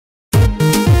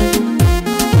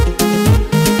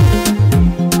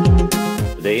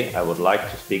Today I would like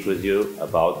to speak with you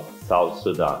about South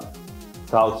Sudan.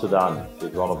 South Sudan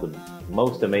is one of the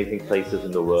most amazing places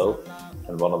in the world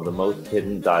and one of the most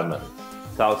hidden diamonds.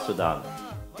 South Sudan,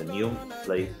 the new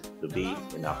place to be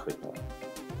in Africa.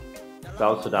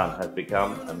 South Sudan has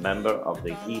become a member of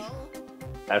the East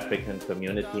African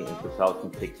Community in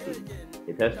 2016.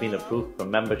 It has been approved for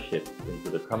membership into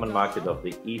the common market of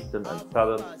the Eastern and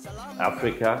Southern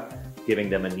Africa, giving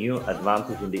them a new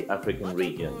advantage in the African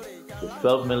region. With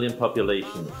 12 million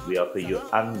population, we offer you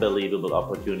unbelievable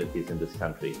opportunities in this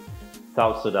country.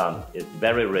 South Sudan is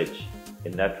very rich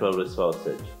in natural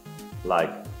resources like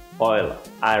oil,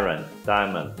 iron,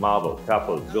 diamond, marble,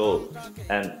 copper, gold,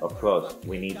 and of course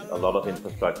we need a lot of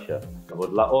infrastructure. I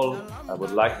would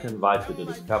like to invite you to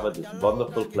discover this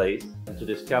wonderful place and to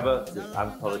discover this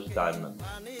unpolished diamond.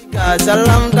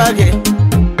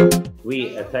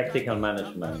 We at Tactical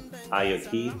Management are your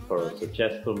key for a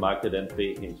successful market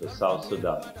entry into South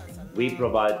Sudan. We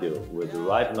provide you with the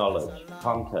right knowledge,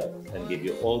 contacts, and give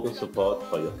you all the support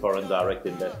for your foreign direct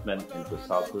investment into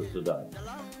South Sudan.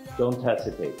 Don't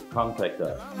hesitate, contact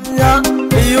us.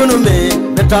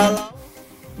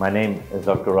 My name is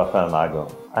Dr. Rafael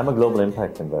Nago. I'm a global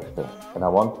impact investor and I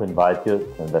want to invite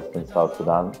you to invest in South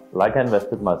Sudan like I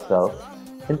invested myself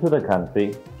into the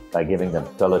country by giving them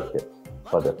scholarships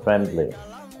for the friendly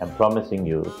and promising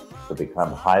youth to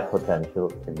become high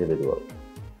potential individuals.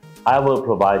 I will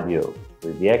provide you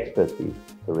with the expertise,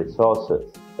 the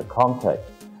resources, the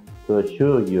contacts to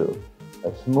assure you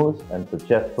a smooth and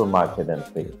successful market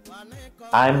entry.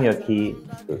 I'm your key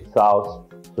to South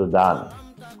Sudan.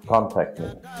 Contact me.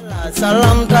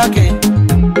 Salam take,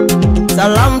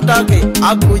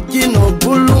 Akujino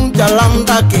Bulung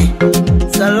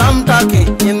Salam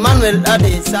take, Emmanuel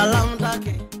Ade Salam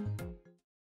take.